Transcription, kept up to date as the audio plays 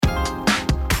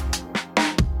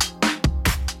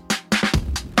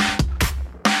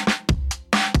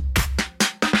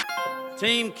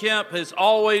Team Kemp has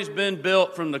always been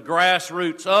built from the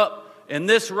grassroots up, and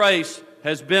this race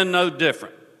has been no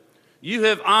different. You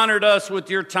have honored us with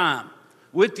your time,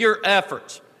 with your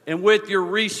efforts, and with your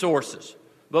resources,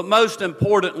 but most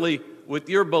importantly, with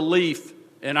your belief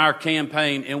in our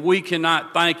campaign, and we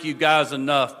cannot thank you guys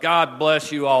enough. God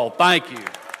bless you all. Thank you.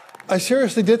 I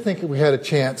seriously did think we had a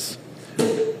chance,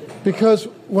 because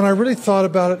when I really thought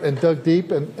about it and dug deep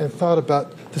and thought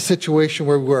about the situation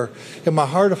where we were, in my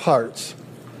heart of hearts,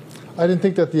 I didn't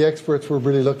think that the experts were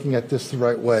really looking at this the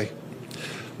right way.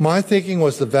 My thinking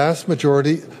was the vast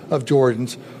majority of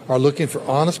Georgians are looking for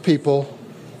honest people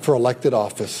for elected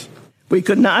office. We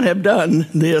could not have done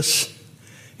this.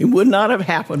 It would not have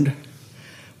happened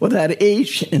without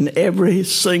each and every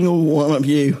single one of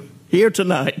you here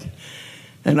tonight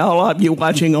and all of you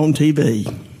watching on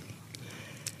TV.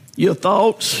 Your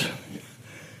thoughts,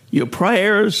 your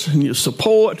prayers, and your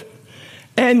support,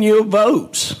 and your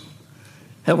votes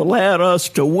have allowed us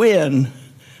to win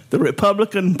the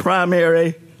Republican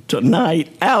primary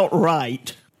tonight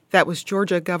outright. That was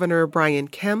Georgia Governor Brian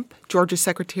Kemp, Georgia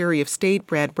Secretary of State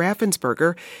Brad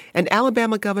Raffensperger, and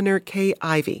Alabama Governor Kay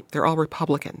Ivey. They're all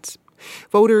Republicans.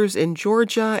 Voters in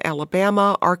Georgia,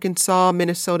 Alabama, Arkansas,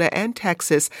 Minnesota, and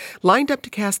Texas lined up to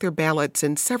cast their ballots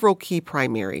in several key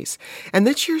primaries. And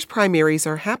this year's primaries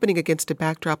are happening against a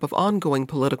backdrop of ongoing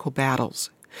political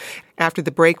battles. After the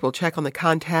break, we'll check on the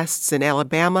contests in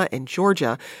Alabama and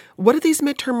Georgia. What do these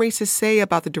midterm races say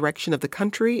about the direction of the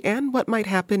country and what might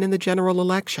happen in the general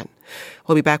election?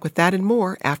 We'll be back with that and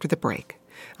more after the break.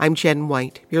 I'm Jen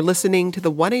White. You're listening to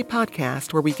the 1A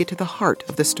podcast, where we get to the heart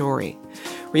of the story.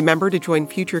 Remember to join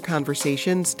future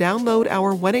conversations, download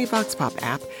our 1A Vox Pop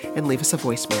app, and leave us a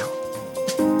voicemail.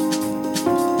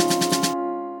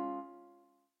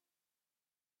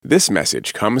 This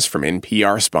message comes from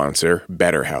NPR sponsor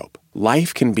BetterHelp.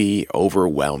 Life can be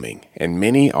overwhelming, and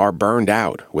many are burned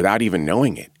out without even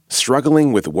knowing it.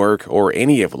 Struggling with work or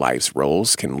any of life's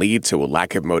roles can lead to a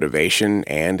lack of motivation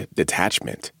and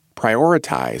detachment.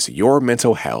 Prioritize your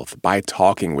mental health by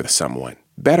talking with someone.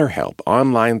 BetterHelp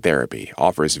Online Therapy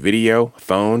offers video,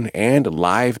 phone, and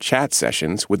live chat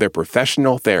sessions with a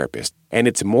professional therapist, and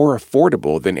it's more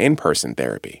affordable than in-person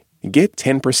therapy. Get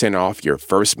 10% off your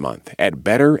first month at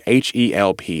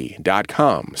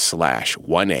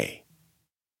betterhelp.com/1A.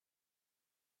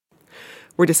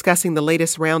 We're discussing the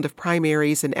latest round of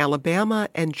primaries in Alabama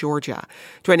and Georgia.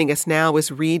 Joining us now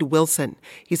is Reed Wilson.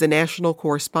 He's a national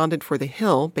correspondent for The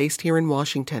Hill, based here in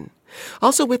Washington.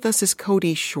 Also with us is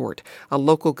Cody Short, a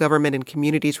local government and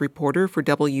communities reporter for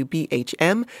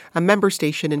WBHM, a member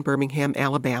station in Birmingham,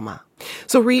 Alabama.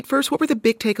 So, Reed, first, what were the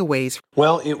big takeaways?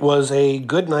 Well, it was a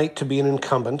good night to be an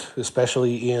incumbent,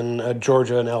 especially in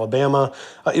Georgia and Alabama.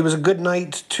 It was a good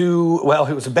night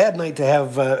it was a bad night to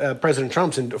have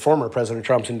former President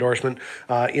Trump's endorsement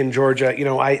in Georgia. You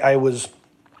know, I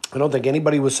don't think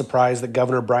anybody was surprised that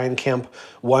Governor Brian Kemp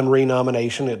won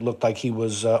renomination. It looked like he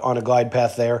was on a glide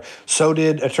path there. So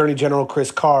did Attorney General Chris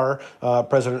Carr.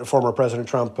 Former President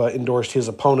Trump endorsed his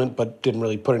opponent, but didn't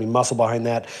really put any muscle behind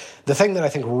that. The thing that I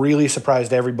think really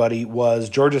surprised everybody was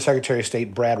Georgia Secretary of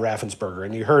State Brad Raffensperger.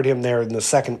 And you heard him there in the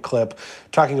second clip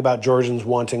talking about Georgians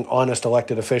wanting honest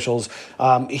elected officials.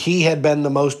 He had been the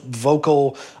most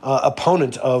vocal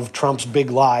opponent of Trump's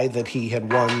big lie that he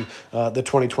had won the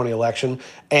 2020 election.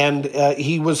 And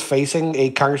he was facing a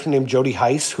congressman named Jody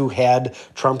Hice, who had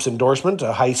Trump's endorsement.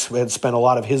 Hice had spent a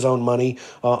lot of his own money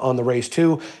on the race,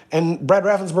 too. And Brad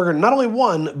Raffensperger not only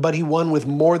won, but he won with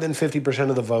more than 50%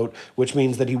 of the vote, which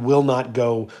means that he will not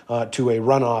go to a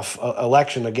runoff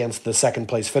election against the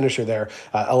second-place finisher there.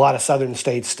 A lot of southern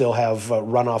states still have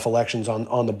runoff elections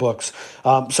on the books.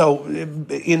 So,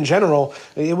 in general,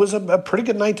 it was a pretty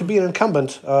good night to be an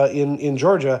incumbent in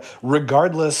Georgia,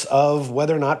 regardless of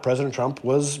whether or not President Trump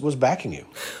was backing you.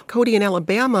 Cody, in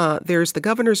Alabama, there's the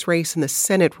governor's race and the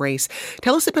Senate race.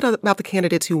 Tell us a bit about the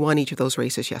candidates who won each of those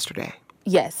races yesterday.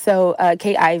 Yes. So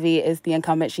Kay Ivey is the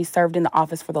incumbent. She served in the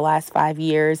office for the last 5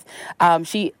 years.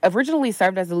 She originally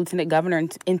served as a lieutenant governor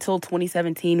until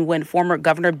 2017, when former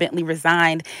Governor Bentley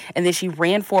resigned. And then she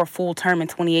ran for a full term in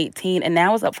 2018 and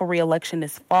now is up for re-election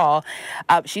this fall.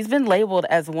 She's been labeled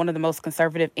as one of the most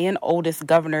conservative and oldest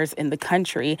governors in the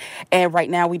country. And right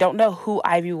now, we don't know who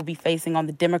Ivey will be facing on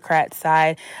the Democrat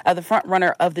side. The front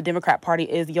runner of the Democrat Party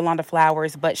is Yolanda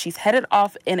Flowers, but she's headed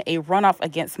off in a runoff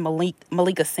against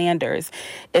Malika Sanders.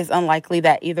 it's unlikely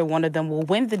that either one of them will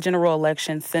win the general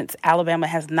election, since Alabama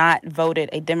has not voted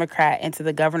a Democrat into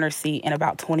the governor's seat in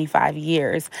about 25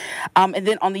 years. And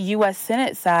then on the U.S.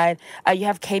 Senate side, you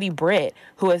have Katie Britt,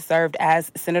 who has served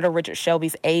as Senator Richard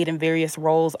Shelby's aide in various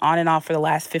roles on and off for the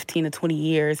last 15 to 20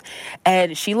 years.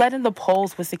 And she led in the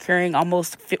polls with securing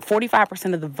almost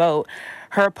 45% of the vote.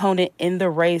 Her opponent in the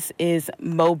race is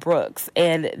Mo Brooks,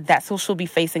 and that's who she'll be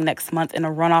facing next month in a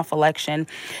runoff election.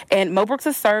 And Mo Brooks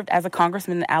has served as a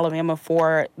congressman in Alabama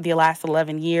for the last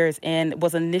 11 years and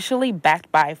was initially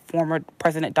backed by former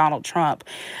President Donald Trump.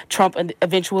 Trump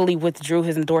eventually withdrew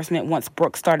his endorsement once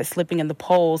Brooks started slipping in the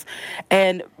polls.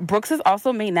 And Brooks has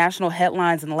also made national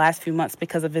headlines in the last few months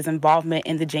because of his involvement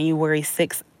in the January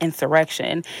 6th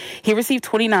insurrection. He received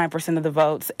 29% of the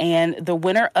votes, and the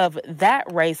winner of that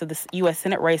race, of the U.S.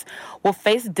 Senate race, will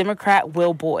face Democrat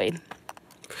Will Boyd.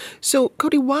 So,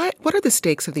 Cody, what are the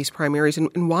stakes of these primaries, and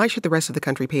why should the rest of the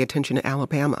country pay attention to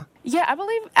Alabama? Yeah, I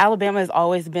believe Alabama has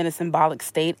always been a symbolic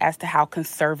state as to how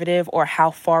conservative or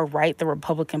how far right the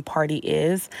Republican Party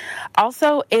is.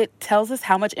 Also, it tells us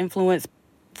how much influence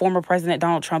former President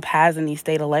Donald Trump has in these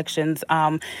state elections.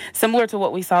 Similar to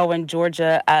what we saw in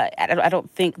Georgia, I don't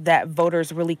think that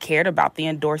voters really cared about the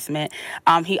endorsement.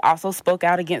 He also spoke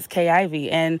out against Kay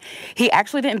Ivey, and he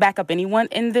actually didn't back up anyone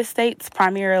in this state's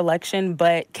primary election,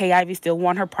 but Kay Ivey still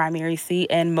won her primary seat,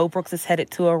 and Mo Brooks is headed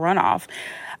to a runoff.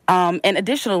 And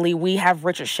additionally, we have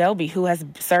Richard Shelby, who has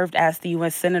served as the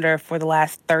U.S. Senator for the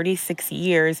last 36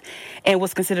 years and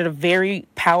was considered a very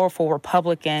powerful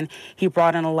Republican. He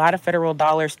brought in a lot of federal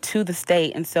dollars to the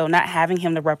state, and so not having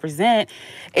him to represent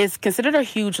is considered a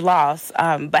huge loss.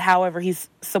 But however, he's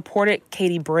supported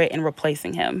Katie Britt in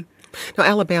replacing him. Now,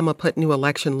 Alabama put new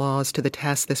election laws to the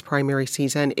test this primary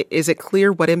season. Is it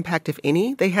clear what impact, if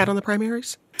any, they had on the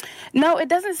primaries? No, it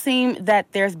doesn't seem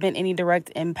that there's been any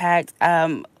direct impact.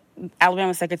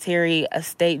 Alabama Secretary of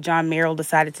State John Merrill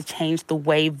decided to change the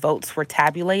way votes were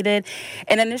tabulated.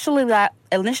 And initially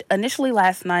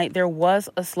last night, there was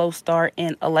a slow start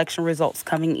in election results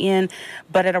coming in.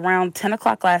 But at around 10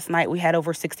 o'clock last night, we had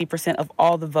over 60% of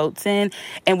all the votes in,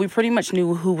 and we pretty much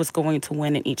knew who was going to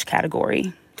win in each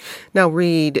category. Now,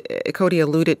 Reed, Cody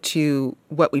alluded to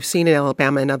what we've seen in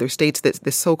Alabama and other states,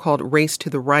 this so-called race to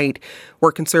the right,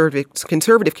 where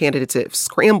conservative candidates have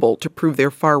scrambled to prove their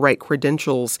far-right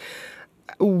credentials.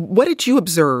 What did you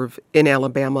observe in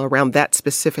Alabama around that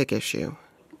specific issue?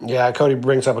 Yeah, Cody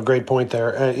brings up a great point there.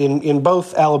 In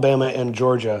both Alabama and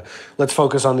Georgia, let's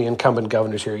focus on the incumbent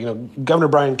governors here. You know, Governor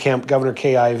Brian Kemp, Governor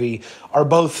Kay Ivey are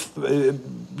both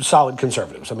solid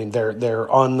conservatives. I mean, they're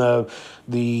on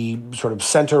the sort of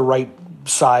center-right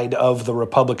side of the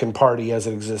Republican Party as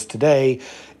it exists today.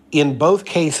 In both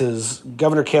cases,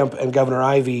 Governor Kemp and Governor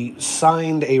Ivey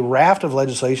signed a raft of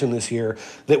legislation this year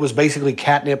that was basically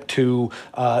catnip to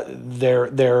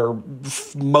their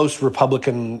most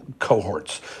Republican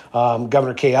cohorts.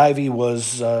 Governor Kay Ivey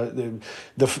was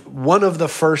one of the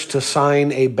first to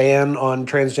sign a ban on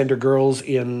transgender girls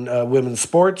in women's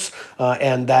sports,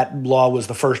 and that law was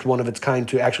the first one of its kind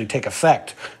to actually take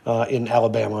effect in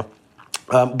Alabama.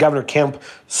 Governor Kemp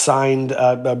signed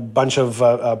a bunch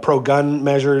of pro-gun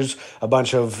measures, a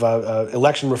bunch of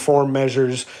election reform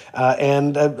measures,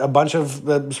 and a bunch of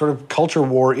sort of culture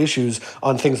war issues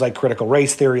on things like critical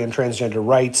race theory and transgender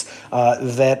rights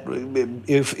that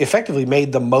effectively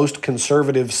made the most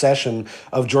conservative session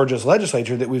of Georgia's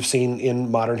legislature that we've seen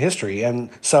in modern history. And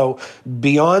so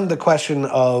beyond the question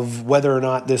of whether or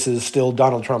not this is still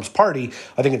Donald Trump's party,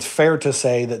 I think it's fair to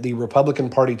say that the Republican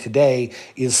Party today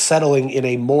is settling in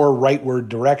a more rightward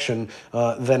direction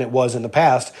than it was in the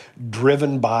past,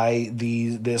 driven by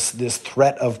this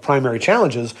threat of primary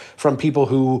challenges from people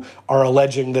who are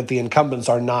alleging that the incumbents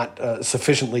are not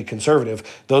sufficiently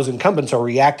conservative. Those incumbents are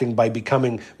reacting by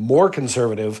becoming more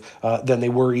conservative than they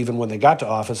were even when they got to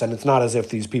office, and it's not as if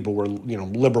these people were,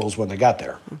 liberals when they got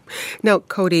there. Now,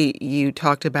 Cody, you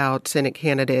talked about Senate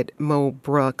candidate Mo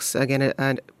Brooks, again,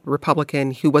 a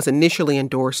Republican who was initially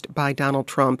endorsed by Donald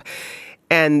Trump.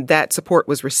 And that support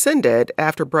was rescinded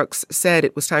after Brooks said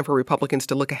it was time for Republicans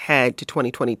to look ahead to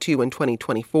 2022 and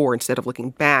 2024 instead of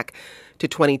looking back to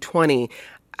 2020.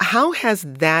 How has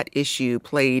that issue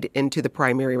played into the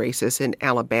primary races in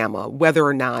Alabama, whether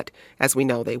or not, as we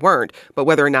know they weren't, but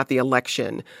whether or not the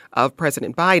election of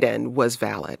President Biden was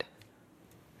valid?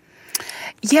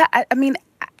 Yeah, I mean,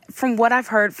 from what I've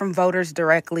heard from voters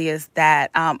directly is that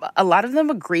a lot of them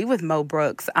agree with Mo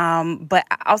Brooks. But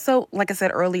also, like I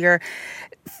said earlier,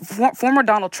 former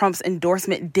Donald Trump's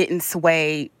endorsement didn't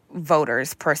sway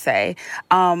voters per se.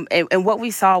 And what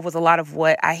we saw was a lot of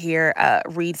what I hear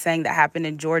Reed saying that happened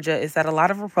in Georgia is that a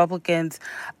lot of Republicans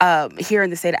here in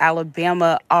the state of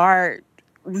Alabama are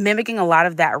mimicking a lot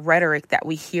of that rhetoric that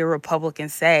we hear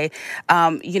Republicans say,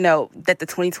 that the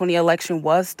 2020 election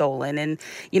was stolen. And,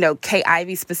 Kay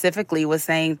Ivey specifically was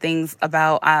saying things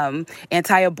about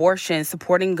anti-abortion,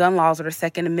 supporting gun laws or the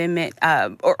Second Amendment,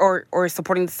 or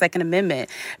supporting the Second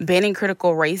Amendment, banning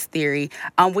critical race theory.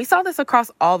 We saw this across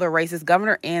all the races,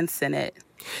 governor and Senate.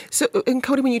 So, and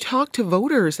Cody, when you talk to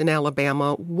voters in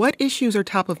Alabama, what issues are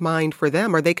top of mind for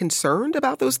them? Are they concerned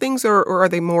about those things, or are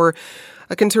they more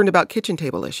concerned about kitchen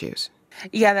table issues?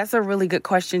 Yeah, that's a really good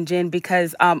question, Jen,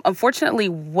 because unfortunately,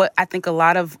 what I think a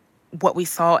lot of what we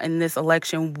saw in this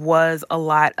election was a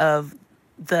lot of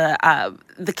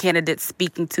the candidates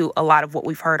speaking to a lot of what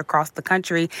we've heard across the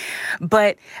country.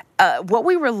 But what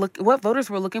voters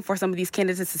were looking for some of these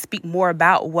candidates to speak more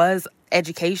about was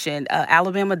education.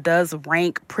 Alabama does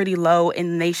rank pretty low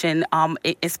in the nation,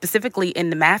 specifically in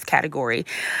the math category.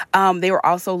 They were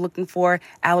also looking for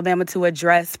Alabama to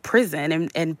address prison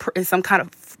and some kind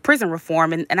of prison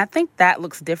reform. And I think that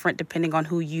looks different depending on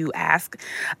who you ask.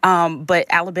 But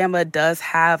Alabama does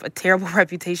have a terrible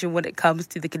reputation when it comes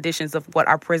to the conditions of what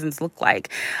our prisons look like.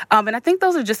 And I think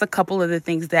those are just a couple of the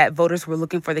things that voters were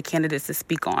looking for the candidates to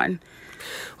speak on.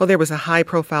 Well, there was a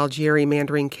high-profile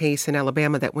gerrymandering case in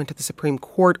Alabama that went to the Supreme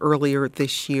Court earlier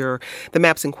this year. The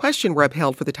maps in question were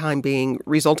upheld for the time being,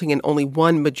 resulting in only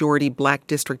one majority black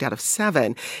district out of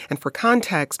 7. And for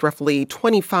context, roughly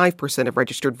 25% of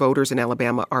registered voters in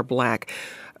Alabama are black.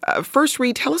 First,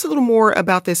 Reed, tell us a little more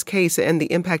about this case and the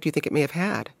impact you think it may have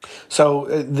had. So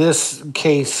this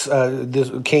case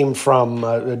this came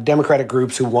from Democratic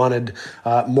groups who wanted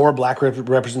more black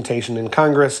representation in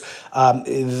Congress.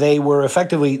 They were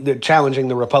effectively challenging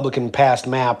the Republican-passed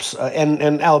maps,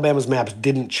 and Alabama's maps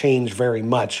didn't change very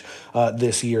much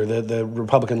this year. The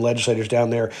Republican legislators down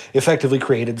there effectively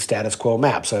created status quo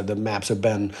maps. The maps have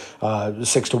been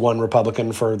 6-1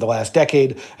 Republican for the last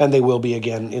decade, and they will be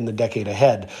again in the decade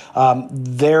ahead.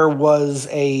 There was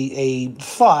a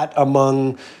thought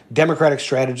among Democratic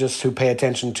strategists who pay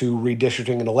attention to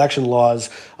redistricting and election laws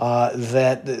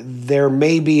that there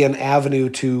may be an avenue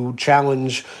to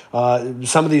challenge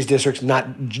some of these districts,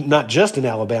 not just in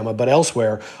Alabama but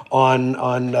elsewhere, on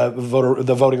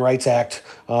the Voting Rights Act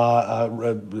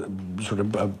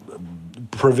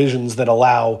provisions that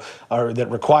allow or that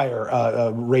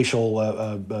require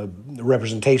racial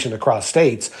representation across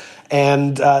states.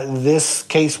 And this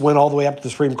case went all the way up to the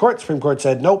Supreme Court. The Supreme Court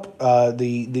said, nope,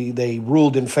 they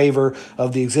ruled in favor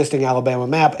of the existing Alabama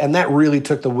map, and that really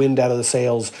took the wind out of the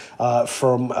sails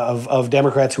of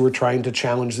Democrats who were trying to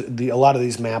challenge a lot of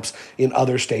these maps in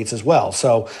other states as well.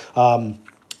 So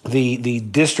the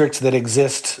districts that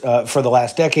exist for the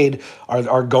last decade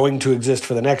are going to exist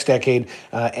for the next decade,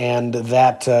 and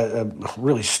that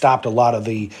really stopped a lot of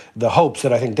the hopes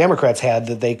that I think Democrats had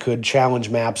that they could challenge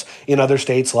maps in other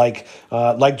states like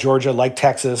Georgia, like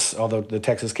Texas, although the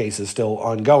Texas case is still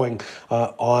ongoing,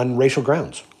 on racial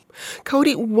grounds.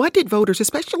 Cody, what did voters,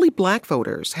 especially black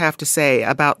voters, have to say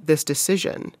about this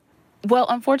decision? Well,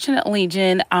 unfortunately,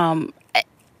 Jen,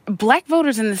 black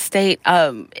voters in the state,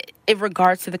 in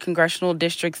regards to the congressional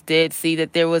districts, did see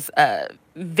that there was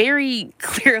very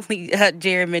clearly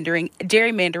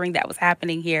gerrymandering that was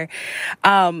happening here.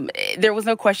 There was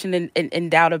no question in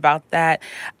doubt about that.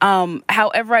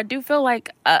 However, I do feel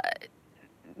like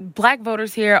black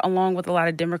voters here, along with a lot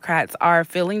of Democrats, are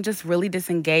feeling just really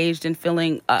disengaged and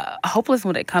feeling hopeless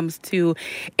when it comes to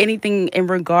anything in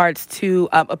regards to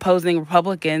opposing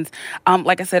Republicans.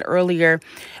 Like I said earlier,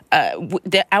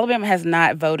 Alabama has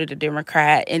not voted a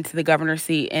Democrat into the governor's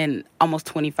seat in almost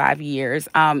 25 years.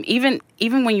 Even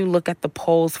when you look at the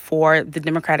polls for the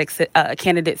Democratic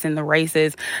candidates in the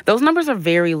races, those numbers are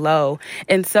very low.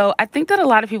 And so I think that a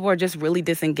lot of people are just really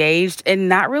disengaged and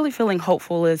not really feeling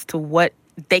hopeful as to what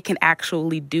they can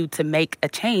actually do to make a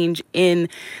change in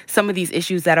some of these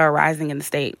issues that are arising in the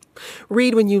state.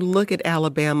 Reed, when you look at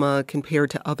Alabama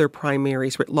compared to other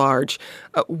primaries writ large,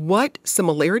 what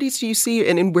similarities do you see,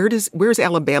 and where's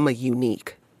Alabama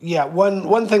unique? Yeah,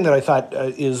 one thing that I thought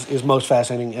is most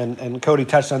fascinating, and Cody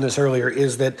touched on this earlier,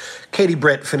 is that Katie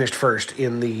Britt finished first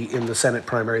in the Senate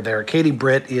primary there. Katie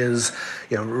Britt is,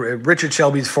 Richard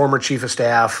Shelby's former chief of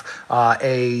staff,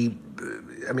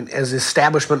 as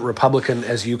establishment Republican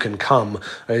as you can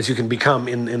become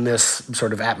in this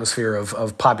sort of atmosphere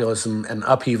of populism and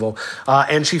upheaval.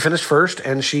 And she finished first,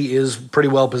 and she is pretty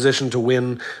well positioned to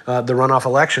win the runoff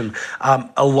election.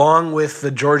 Along with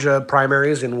the Georgia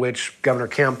primaries, in which Governor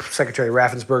Kemp, Secretary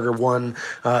Raffensperger won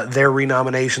their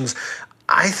renominations,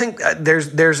 I think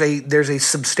there's a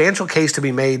substantial case to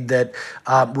be made that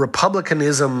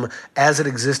Republicanism, as it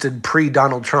existed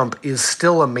pre-Donald Trump, is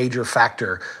still a major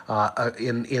factor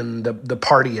in the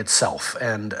party itself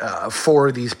and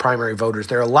for these primary voters.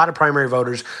 There are a lot of primary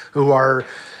voters who are,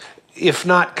 if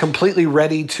not completely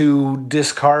ready to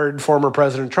discard former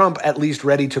President Trump, at least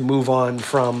ready to move on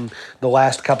from the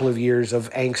last couple of years of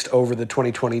angst over the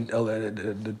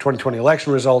 2020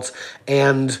 election results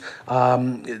and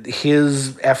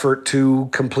his effort to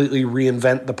completely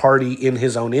reinvent the party in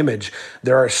his own image.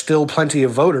 There are still plenty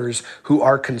of voters who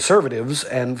are conservatives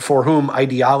and for whom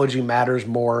ideology matters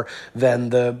more than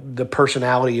the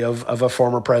personality of a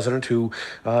former president who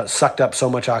sucked up so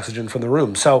much oxygen from the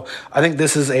room. So I think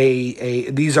this is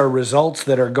these are results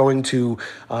that are going to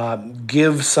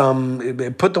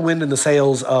put the wind in the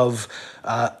sails of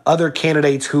other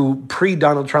candidates who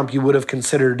pre-Donald Trump you would have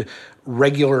considered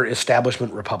regular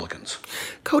establishment Republicans.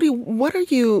 Cody, what are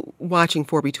you watching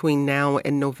for between now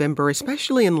and November,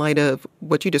 especially in light of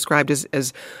what you described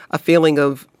as a feeling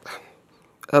of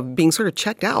being sort of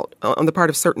checked out on the part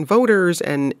of certain voters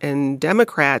and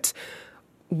Democrats?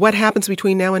 What happens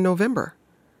between now and November?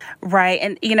 Right.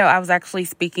 And, I was actually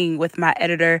speaking with my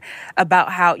editor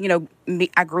about how,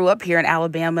 I grew up here in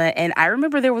Alabama, and I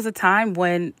remember there was a time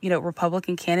when,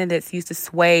 Republican candidates used to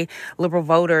sway liberal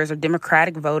voters or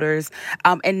Democratic voters.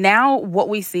 And now what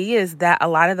we see is that a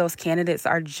lot of those candidates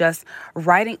are just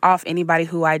writing off anybody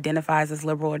who identifies as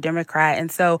liberal or Democrat.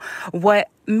 And so what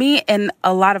me and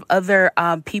a lot of other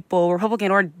people,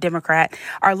 Republican or Democrat,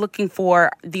 are looking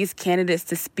for these candidates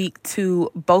to speak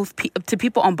to to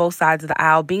people on both sides of the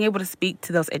aisle, being able to speak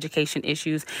to those education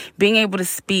issues, being able to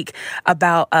speak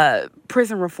about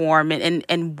prison reform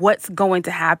and what's going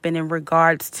to happen in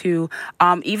regards to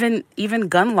even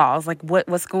gun laws, like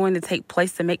what's going to take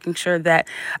place to making sure that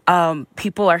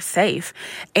people are safe.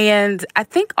 And I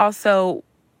think also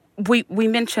we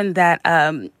mentioned that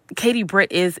Katie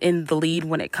Britt is in the lead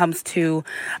when it comes to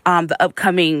the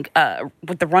upcoming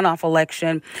with the runoff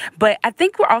election. But I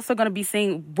think we're also going to be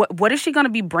seeing what is she going to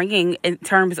be bringing in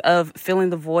terms of filling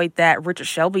the void that Richard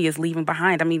Shelby is leaving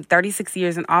behind. I mean, 36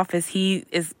 years in office, he's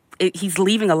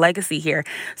leaving a legacy here.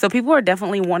 So people are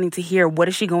definitely wanting to hear what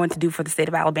is she going to do for the state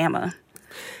of Alabama.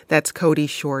 That's Cody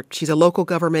Short. She's a local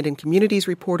government and communities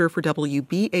reporter for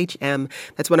WBHM.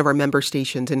 That's one of our member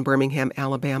stations in Birmingham,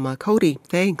 Alabama. Cody,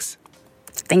 thanks.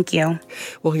 Thank you.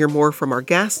 We'll hear more from our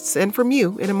guests and from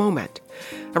you in a moment.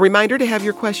 A reminder to have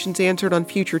your questions answered on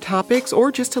future topics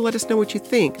or just to let us know what you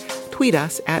think. Tweet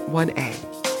us at 1A.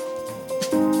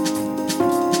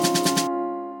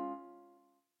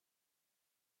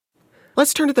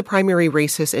 Let's turn to the primary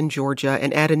races in Georgia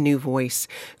and add a new voice.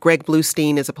 Greg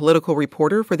Bluestein is a political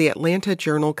reporter for the Atlanta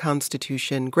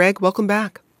Journal-Constitution. Greg, welcome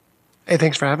back. Hey,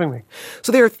 thanks for having me.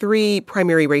 So there are three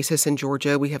primary races in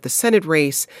Georgia. We have the Senate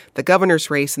race, the governor's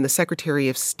race, and the Secretary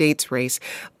of State's race.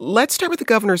 Let's start with the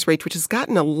governor's race, which has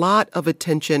gotten a lot of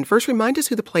attention. First, remind us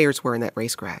who the players were in that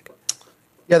race, Greg.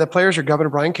 Yeah, the players are Governor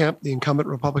Brian Kemp, the incumbent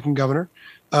Republican governor,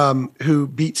 who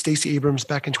beat Stacey Abrams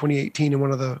back in 2018 in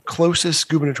one of the closest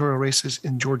gubernatorial races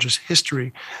in Georgia's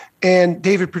history. And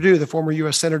David Perdue, the former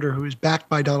U.S. senator who is backed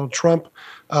by Donald Trump,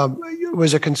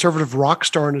 was a conservative rock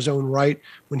star in his own right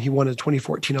when he won the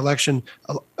 2014 election,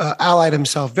 allied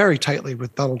himself very tightly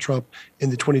with Donald Trump in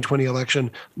the 2020 election,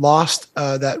 lost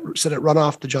that Senate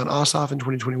runoff to Jon Ossoff in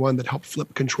 2021 that helped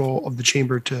flip control of the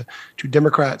chamber to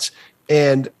Democrats.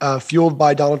 And fueled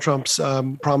by Donald Trump's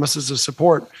promises of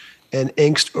support and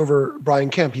angst over Brian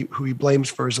Kemp, who he blames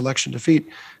for his election defeat,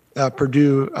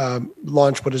 Perdue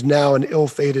launched what is now an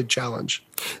ill-fated challenge.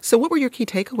 So what were your key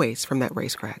takeaways from that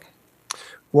race, Greg?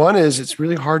 One is it's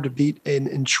really hard to beat an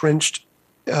entrenched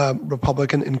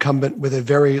Republican incumbent with a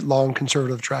very long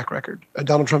conservative track record.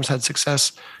 Donald Trump's had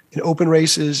success in open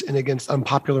races and against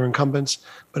unpopular incumbents,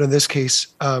 but in this case,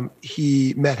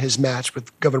 he met his match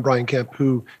with Governor Brian Kemp,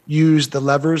 who used the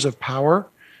levers of power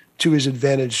to his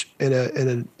advantage in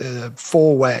a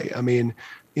full way. I mean,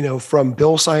 from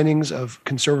bill signings of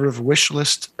conservative wish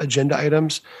list agenda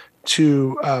items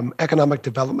to economic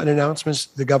development announcements.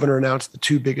 The governor announced the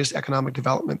two biggest economic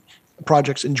development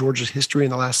projects in Georgia's history in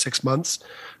the last 6 months,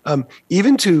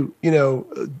 even to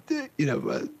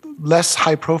less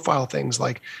high-profile things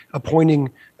like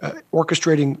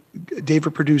orchestrating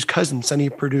David Perdue's cousin, Sonny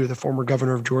Perdue, the former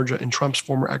governor of Georgia and Trump's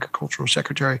former agricultural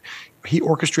secretary. He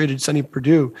orchestrated Sonny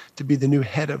Perdue to be the new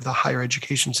head of the higher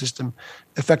education system,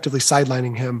 effectively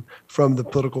sidelining him from the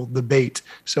political debate.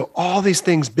 So all these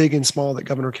things, big and small, that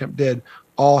Governor Kemp did,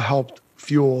 all helped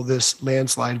fuel this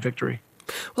landslide victory.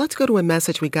 Well, let's go to a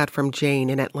message we got from Jane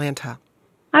in Atlanta.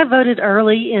 I voted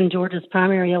early in Georgia's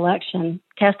primary election,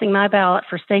 casting my ballot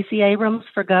for Stacey Abrams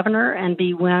for governor and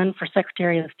Bee Nguyen for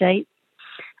Secretary of State.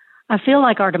 I feel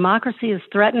like our democracy is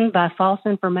threatened by false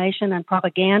information and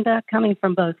propaganda coming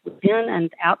from both within and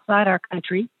outside our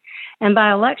country, and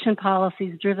by election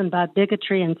policies driven by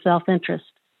bigotry and self-interest.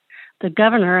 The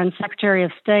governor and Secretary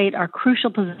of State are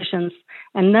crucial positions,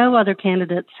 and no other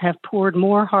candidates have poured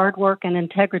more hard work and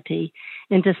integrity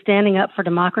into standing up for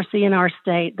democracy in our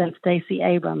state than Stacey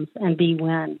Abrams and Bee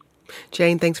Nguyen.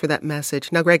 Jane, thanks for that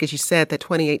message. Now, Greg, as you said, that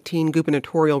 2018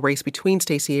 gubernatorial race between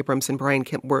Stacey Abrams and Brian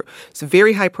Kemp was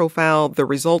very high profile. The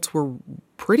results were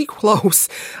pretty close.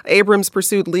 Abrams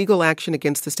pursued legal action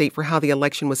against the state for how the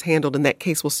election was handled, and that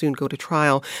case will soon go to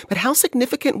trial. But how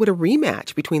significant would a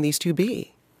rematch between these two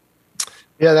be?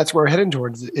 Yeah, that's where we're heading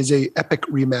towards, is a epic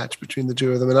rematch between the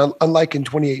two of them. And unlike in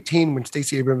 2018, when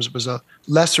Stacey Abrams was a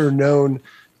lesser-known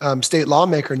state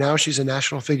lawmaker, now she's a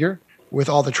national figure with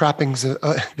all the trappings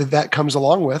that comes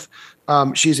along with.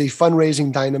 She's a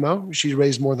fundraising dynamo. She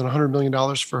raised more than $100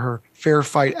 million for her Fair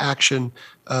Fight Action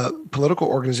political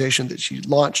organization that she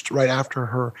launched right after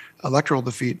her electoral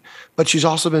defeat. But she's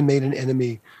also been made an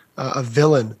enemy, a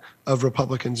villain of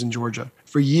Republicans in Georgia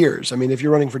for years. I mean, if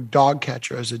you're running for dog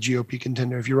catcher as a GOP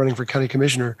contender, if you're running for county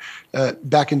commissioner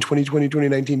back in 2020,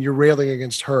 2019, you're railing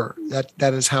against her.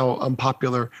 That is how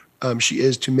unpopular she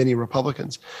is to many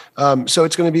Republicans. So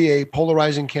it's going to be a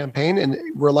polarizing campaign, and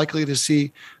we're likely to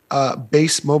see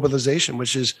base mobilization,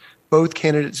 which is both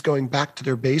candidates going back to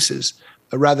their bases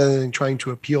rather than trying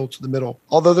to appeal to the middle.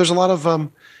 Although there's a lot of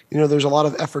there's a lot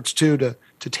of efforts too to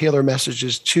tailor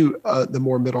messages to the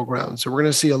more middle ground. So we're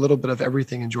going to see a little bit of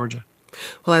everything in Georgia.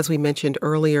 Well, as we mentioned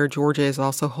earlier, Georgia is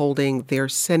also holding their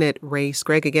Senate race.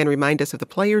 Greg, again, remind us of the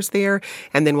players there,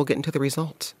 and then we'll get into the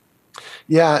results.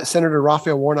 Yeah, Senator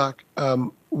Raphael Warnock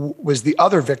was the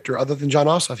other victor, other than Jon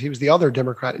Ossoff. He was the other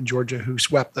Democrat in Georgia who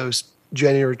swept those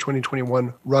January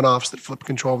 2021 runoffs that flipped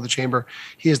control of the chamber.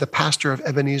 He is the pastor of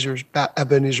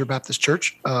Ebenezer Baptist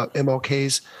Church,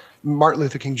 MLK's, Martin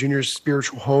Luther King Jr.'s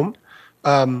spiritual home,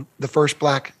 the first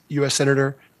black U.S.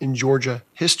 senator in Georgia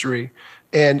history,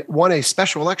 and won a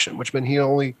special election, which meant he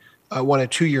only won a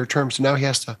 2-year term. So now he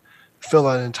has to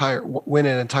win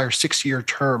an entire 6-year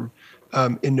term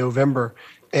in November.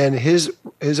 And his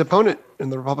opponent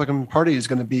in the Republican Party is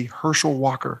going to be Herschel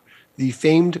Walker, the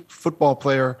famed football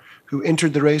player who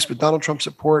entered the race with Donald Trump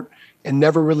support and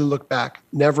never really looked back,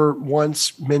 never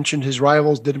once mentioned his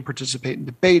rivals, didn't participate in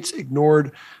debates,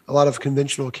 ignored a lot of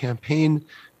conventional campaign,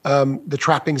 the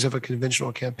trappings of a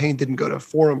conventional campaign, didn't go to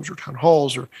forums or town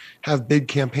halls or have big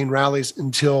campaign rallies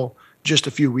until just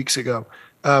a few weeks ago.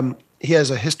 He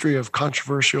has a history of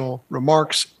controversial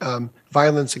remarks,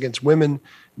 violence against women,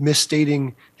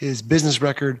 misstating his business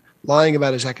record, lying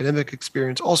about his academic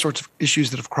experience, all sorts of issues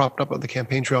that have cropped up on the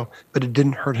campaign trail, but it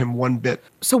didn't hurt him one bit.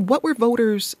 So what were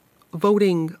voters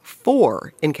voting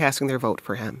for in casting their vote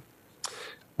for him?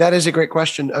 That is a great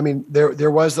question. I mean, there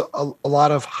was a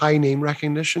lot of high name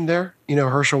recognition there. You know,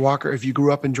 Herschel Walker, if you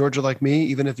grew up in Georgia like me,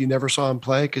 even if you never saw him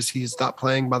play because he stopped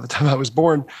playing by the time I was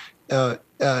born,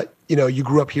 you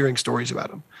grew up hearing stories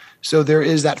about him. So there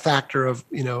is that factor of,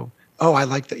 I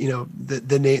like that,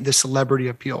 the celebrity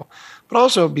appeal. But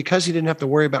also because he didn't have to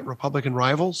worry about Republican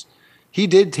rivals, he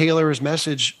did tailor his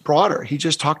message broader. He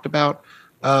just talked about,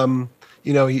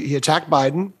 he attacked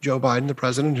Joe Biden, the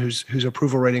president, whose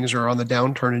approval ratings are on the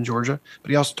downturn in Georgia. But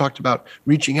he also talked about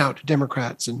reaching out to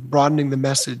Democrats and broadening the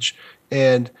message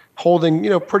and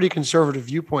holding, pretty conservative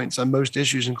viewpoints on most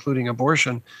issues, including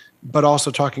abortion, but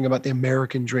also talking about the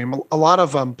American dream. A lot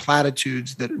of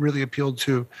platitudes that really appealed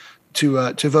to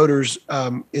voters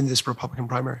in this Republican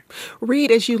primary. Reed,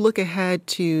 as you look ahead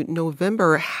to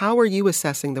November, how are you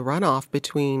assessing the runoff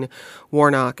between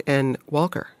Warnock and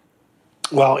Walker?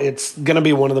 Well, it's going to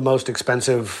be one of the most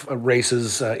expensive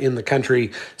races in the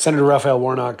country. Senator Raphael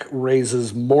Warnock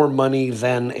raises more money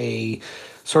than a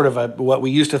sort of what we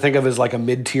used to think of as like a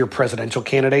mid-tier presidential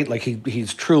candidate. Like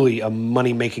he's truly a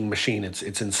money-making machine.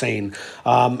 It's insane.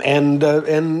 And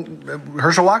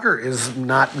Herschel Walker is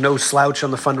no slouch on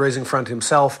the fundraising front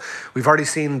himself. We've already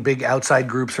seen big outside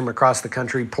groups from across the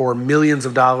country pour millions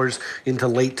of dollars into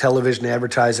late television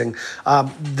advertising.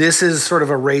 This is sort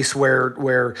of a race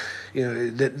where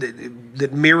that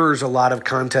mirrors a lot of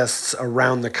contests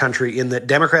around the country in that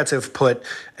Democrats have put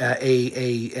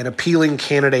an appealing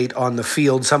candidate on the field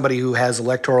field somebody who has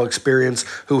electoral experience,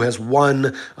 who has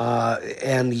won,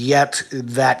 and yet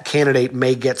that candidate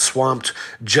may get swamped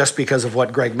just because of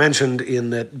what Greg mentioned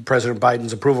in that President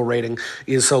Biden's approval rating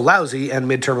is so lousy,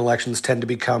 and midterm elections tend to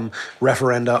become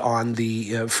referenda on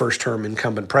the first-term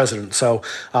incumbent president. So,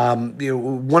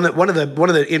 one of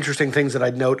the interesting things that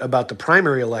I'd note about the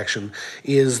primary election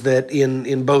is that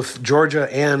in both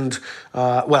Georgia and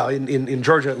in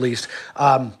Georgia at least,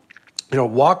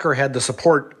 Walker had the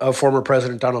support of former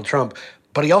President Donald Trump,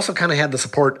 but he also kind of had the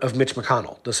support of Mitch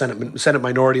McConnell, the Senate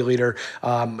Minority Leader,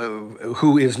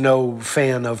 who is no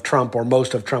fan of Trump or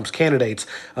most of Trump's candidates.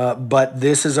 But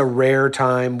this is a rare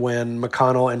time when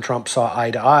McConnell and Trump saw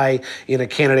eye to eye in a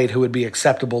candidate who would be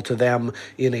acceptable to them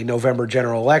in a November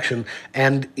general election.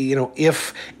 And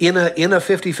if in a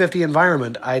 50-50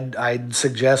 environment, I'd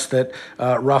suggest that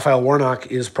Raphael Warnock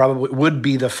would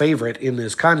be the favorite in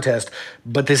this contest.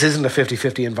 But this isn't a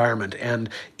 50-50 environment, and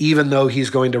even though he's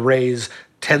going to raise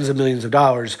tens of millions of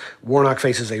dollars, Warnock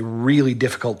faces a really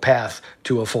difficult path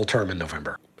to a full term in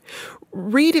November.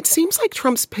 Reed, it seems like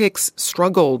Trump's picks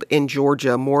struggled in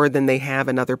Georgia more than they have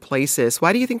in other places.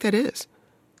 Why do you think that is?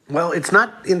 Well, it's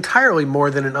not entirely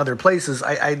more than in other places.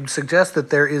 I'd suggest that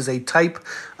there is a type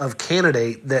of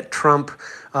candidate that Trump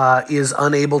is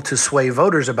unable to sway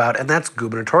voters about, and that's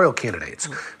gubernatorial candidates.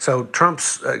 So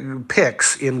Trump's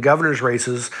picks in governor's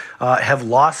races have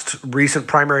lost recent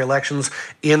primary elections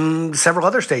in several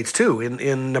other states too.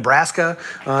 In Nebraska,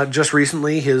 just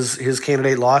recently, his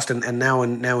candidate lost, and now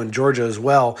in Georgia as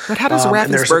well. But how does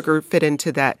Raffensperger fit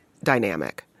into that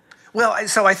dynamic? Well,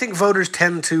 so I think voters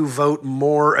tend to vote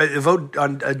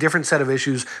on a different set of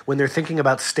issues when they're thinking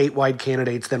about statewide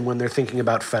candidates than when they're thinking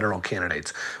about federal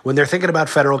candidates. When they're thinking about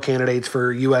federal candidates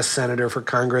for U.S. Senator, for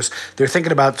Congress, they're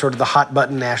thinking about sort of the hot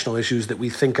button national issues that we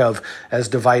think of as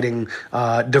dividing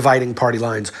party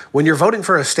lines. When you're voting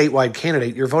for a statewide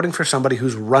candidate, you're voting for somebody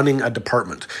who's running a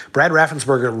department. Brad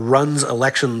Raffensperger runs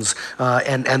elections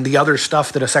and the other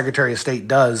stuff that a Secretary of State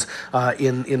does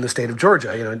in the state of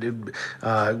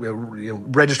Georgia.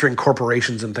 Registering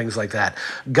corporations and things like that.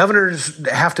 Governors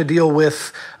have to deal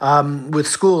with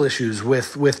school issues,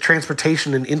 with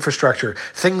transportation and infrastructure,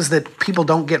 things that people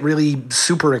don't get really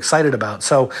super excited about.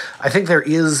 So I think there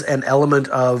is an element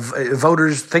of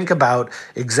voters think about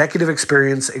executive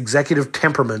experience, executive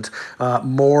temperament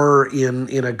more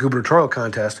in a gubernatorial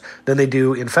contest than they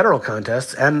do in federal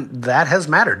contests, and that has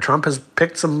mattered. Trump has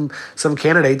picked some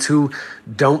candidates who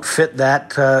don't fit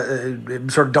that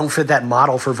don't fit that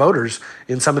model for voters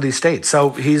in some of these states. So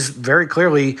he's very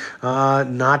clearly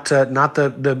not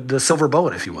the silver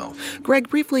bullet, if you will. Greg,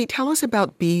 briefly, tell us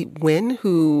about Bee Nguyen,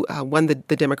 who won the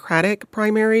Democratic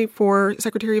primary for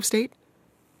Secretary of State.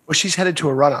 Well, she's headed to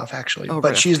a runoff, actually,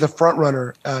 but she's the front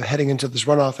runner heading into this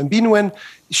runoff. And Bee Nguyen,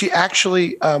 she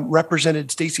actually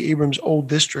represented Stacey Abrams' old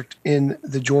district in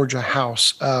the Georgia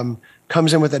House,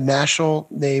 comes in with a national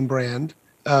name brand.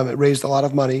 It raised a lot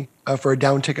of money for a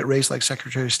down-ticket race like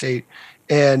Secretary of State,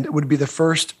 and would be the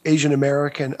first Asian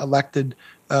American elected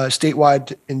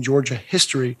statewide in Georgia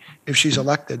history if she's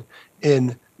elected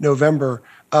in November,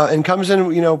 and comes in,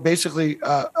 basically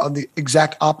on the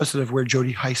exact opposite of where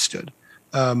Jody Hice stood.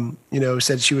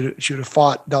 Said she would have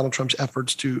fought Donald Trump's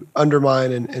efforts to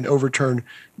undermine and overturn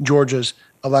Georgia's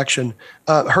election.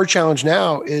 Her challenge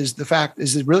now is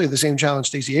really the same challenge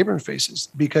Stacey Abrams faces,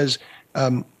 because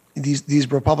these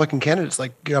Republican candidates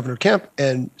like Governor Kemp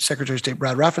and Secretary of State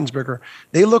Brad Raffensperger,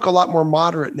 they look a lot more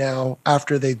moderate now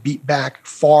after they beat back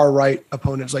far-right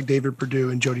opponents like David Perdue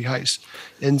and Jody Hice.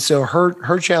 And so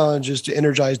her challenge is to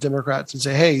energize Democrats and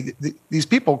say, hey, these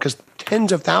people, because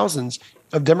tens of thousands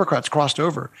of Democrats crossed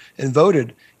over and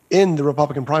voted in the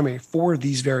Republican primary for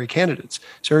these very candidates.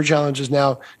 So her challenge is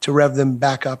now to rev them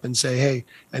back up and say, hey,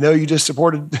 I know you just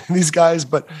supported these guys,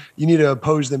 but you need to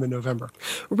oppose them in November.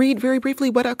 Reed, very briefly,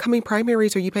 what upcoming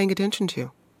primaries are you paying attention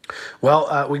to?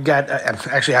 Well, we got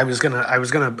actually. I was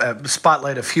gonna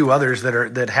spotlight a few others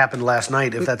that happened last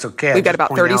night, if that's okay. We've got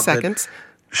about 30 seconds.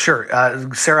 Sure.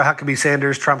 Sarah Huckabee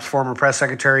Sanders, Trump's former press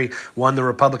secretary, won the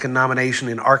Republican nomination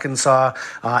in Arkansas.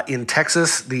 In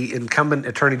Texas, the incumbent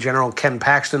Attorney General Ken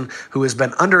Paxton, who has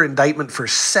been under indictment for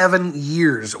 7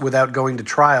 years without going to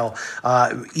trial,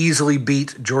 easily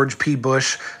beat George P.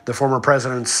 Bush, the former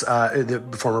President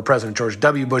George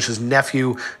W. Bush's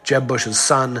nephew, Jeb Bush's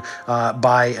son,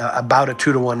 by about a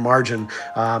 2-to-1 margin.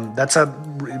 That's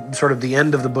sort of the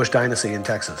end of the Bush dynasty in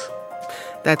Texas.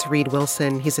 That's Reed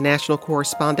Wilson. He's a national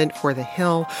correspondent for The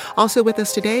Hill. Also with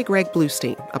us today, Greg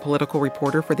Bluestein, a political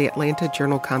reporter for the Atlanta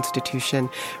Journal-Constitution.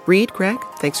 Reed, Greg,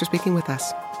 thanks for speaking with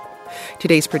us.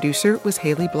 Today's producer was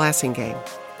Haley Blassingame.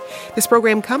 This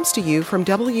program comes to you from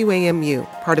WAMU,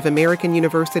 part of American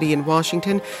University in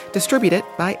Washington, distributed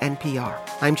by NPR.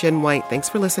 I'm Jen White. Thanks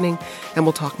for listening, and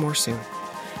we'll talk more soon.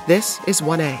 This is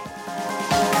 1A.